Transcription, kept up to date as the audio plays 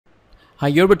Hi,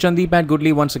 you're with Chandeep at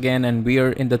Goodly once again, and we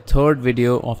are in the third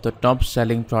video of the top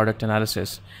selling product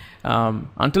analysis.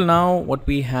 Until now, what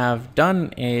we have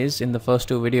done is in the first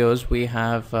two videos, we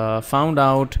have found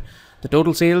out the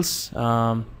total sales,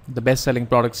 the best selling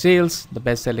product sales, the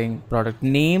best selling product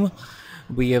name.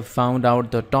 We have found out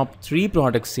the top 3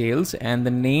 product sales and the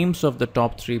names of the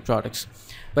top 3 products.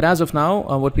 But as of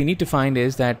now, what we need to find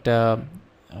is that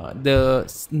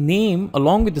the name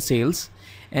along with the sales,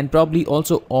 and probably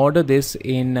also order this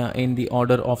in the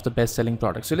order of the best selling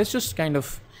product. So let's just kind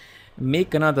of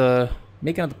make another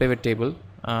pivot table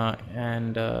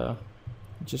and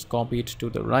just copy it to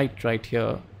the right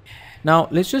here. Now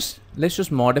let's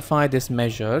just modify this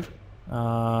measure.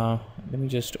 Let me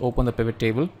just open the pivot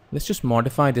table. Let's just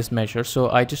modify this measure.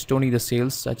 So I just don't need the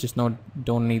sales, I just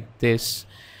don't need this,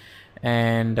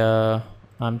 and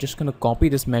I'm just going to copy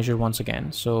this measure once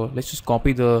again. So let's just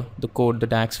copy the code, the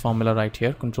DAX formula right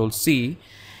here, Control C,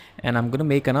 and I'm going to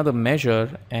make another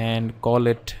measure and call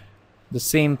it the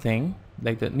same thing,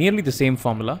 like nearly the same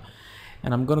formula,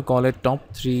 and I'm going to call it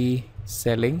top 3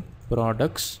 selling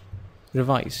products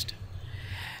revised.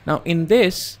 Now in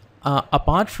this,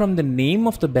 apart from the name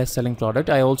of the best selling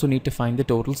product, I also need to find the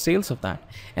total sales of that.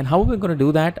 And how are we going to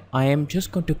do that? I am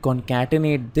just going to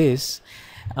concatenate this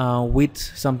with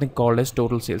something called as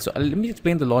total sales. So let me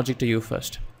explain the logic to you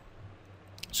first.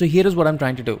 So here is what I'm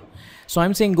trying to do. So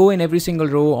I'm saying go in every single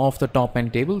row of the top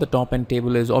end table. The top end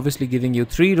table is obviously giving you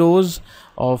 3 rows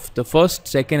of the first,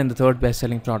 second, and the third best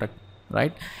selling product,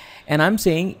 right? And I'm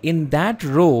saying in that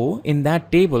row, in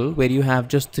that table where you have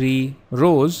just 3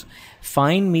 rows,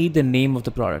 find me the name of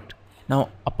the product. Now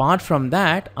apart from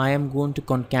that, I am going to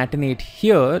concatenate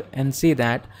here and say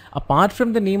that apart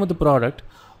from the name of the product,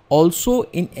 also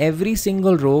in every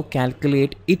single row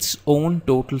calculate its own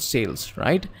total sales,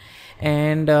 right?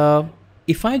 And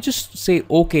if I just say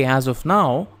okay as of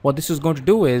now, what this is going to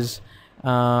do is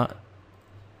let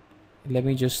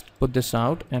me just put this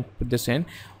out and put this in.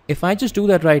 If I just do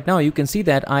that right now, you can see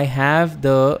that I have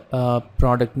the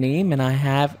product name and I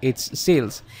have its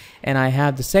sales, and I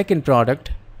have the second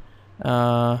product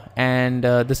and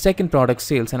the second product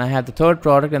sales, and I have the third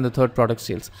product and the third product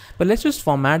sales. But let's just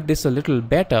format this a little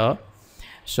better.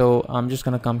 So I'm just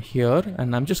gonna come here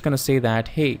and I'm just gonna say that,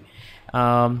 hey,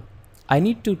 I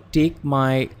need to take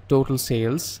my total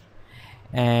sales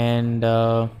and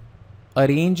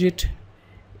arrange it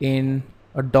in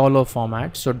a dollar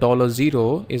format. So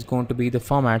 $0 is going to be the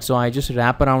format. So I just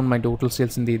wrap around my total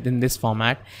sales in this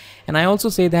format. And I also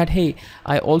say that, hey,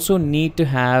 I also need to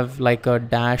have like a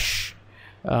dash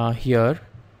here,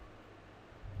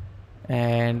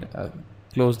 and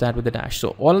close that with a dash. So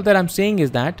all that I'm saying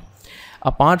is that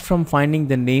apart from finding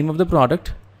the name of the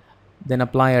product, then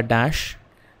apply a dash,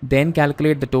 then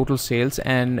calculate the total sales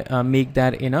and make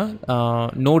that in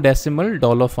a no decimal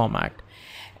dollar format.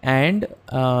 And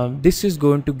this is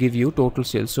going to give you total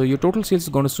sales. So your total sales is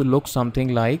going to look something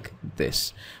like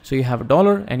this. So you have a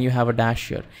dollar and you have a dash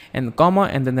here and the comma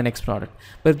and then the next product.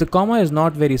 But if the comma is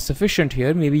not very sufficient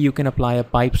here, maybe you can apply a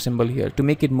pipe symbol here to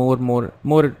make it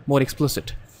more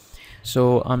explicit.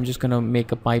 So I'm just gonna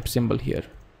make a pipe symbol here.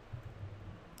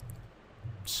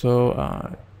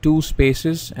 So 2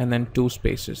 spaces and then 2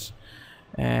 spaces,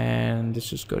 and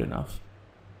this is good enough.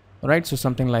 Right, so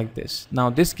something like this.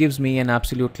 Now this gives me an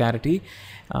absolute clarity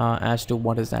as to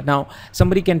what is that. Now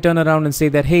somebody can turn around and say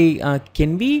that, hey,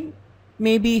 can we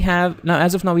maybe have, now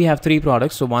as of now we have 3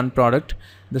 products, so 1 product,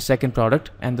 the second product,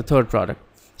 and the third product.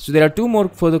 So there are 2 more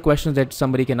further questions that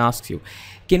somebody can ask you.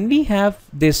 Can we have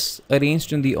this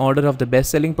arranged in the order of the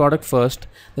best selling product first,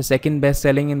 the second best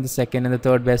selling in the second, and the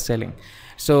third best selling?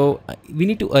 So we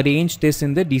need to arrange this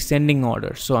in the descending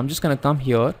order. So I'm just going to come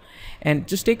here and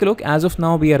just take a look. As of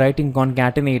now we are writing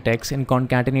concatenate x. In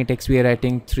concatenate x we are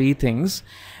writing 3 things.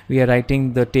 We are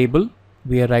writing the table,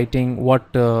 we are writing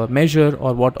what measure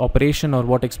or what operation or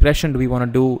what expression do we want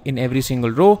to do in every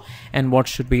single row, and what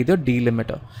should be the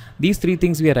delimiter. These 3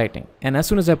 things we are writing, and as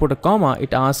soon as I put a comma,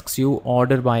 it asks you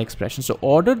order by expression. So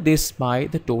order this by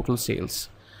the total sales.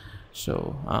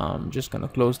 So I'm just going to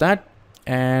close that,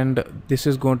 and this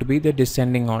is going to be the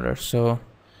descending order. So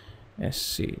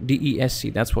SC,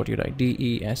 DESC, that's what you write,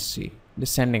 DESC,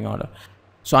 descending order.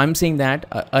 So I'm saying that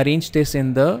arrange this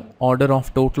in the order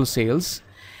of total sales,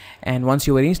 and once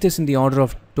you arrange this in the order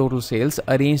of total sales,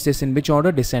 arrange this in which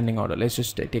order? Descending order. Let's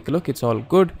just take a look. It's all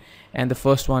good, and the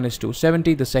first one is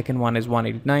 270, the second one is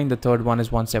 189, the third one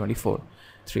is 174.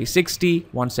 360,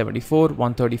 174,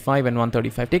 135, and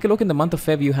 135. Take a look. In the month of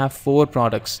Feb, you have 4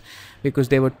 products because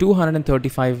there were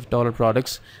 $235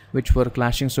 products which were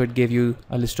clashing, so it gave you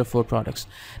a list of 4 products.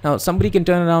 Now somebody can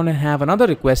turn around and have another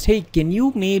request. Hey, can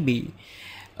you maybe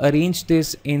arrange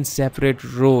this in separate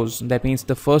rows. That means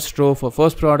the first row for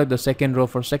first product, the second row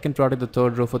for second product, the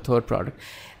third row for third product.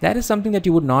 That is something that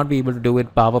you would not be able to do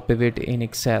with PowerPivot in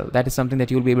Excel. That is something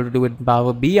that you'll be able to do with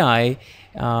Power BI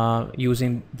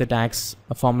using the DAX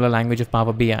formula language of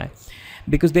Power BI.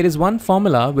 Because there is one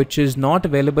formula which is not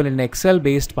available in Excel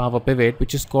based PowerPivot,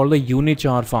 which is called the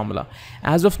unichar formula.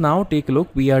 As of now, take a look,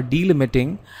 we are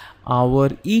delimiting our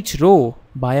each row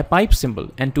by a pipe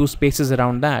symbol and 2 spaces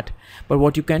around that. But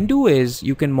what you can do is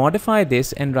you can modify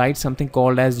this and write something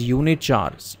called as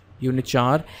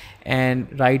unichar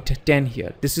and write 10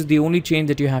 here. This is the only change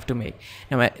that you have to make.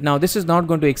 Now this is not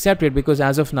going to accept it because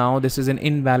as of now this is an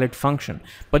invalid function,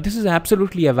 but this is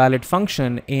absolutely a valid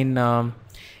function in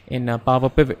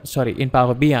Power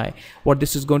BI. What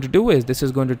this is going to do is this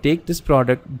is going to take this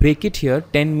product, break it here,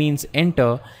 10 means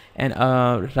enter, and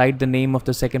write the name of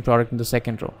the second product in the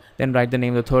second row, then write the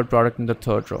name of the third product in the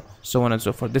third row, so on and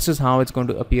so forth. This is how it's going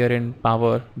to appear in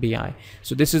Power BI.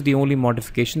 So this is the only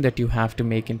modification that you have to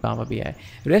make in Power BI.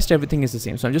 Rest everything is the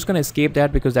same. So I'm just going to escape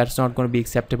that because that's not going to be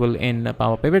acceptable in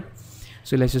Power Pivot.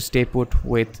 So let's just stay put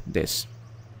with this.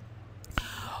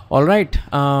 All right,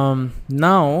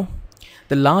 now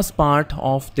the last part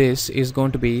of this is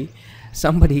going to be,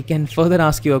 somebody can further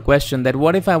ask you a question that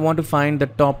what if I want to find the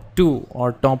top 2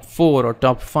 or top 4 or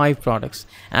top 5 products?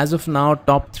 As of now,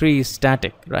 top 3 is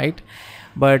static, right?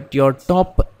 But your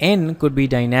top n could be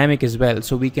dynamic as well.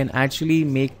 So we can actually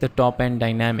make the top n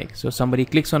dynamic. So somebody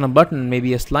clicks on a button,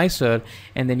 maybe a slicer,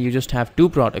 and then you just have 2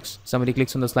 products. Somebody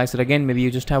clicks on the slicer again, maybe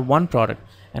you just have 1 product,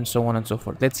 and so on and so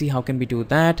forth. Let's see how can we do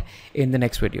that in the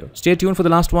next video. Stay tuned for the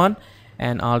last one,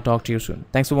 and I'll talk to you soon.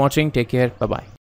 Thanks for watching. Take care. Bye-bye.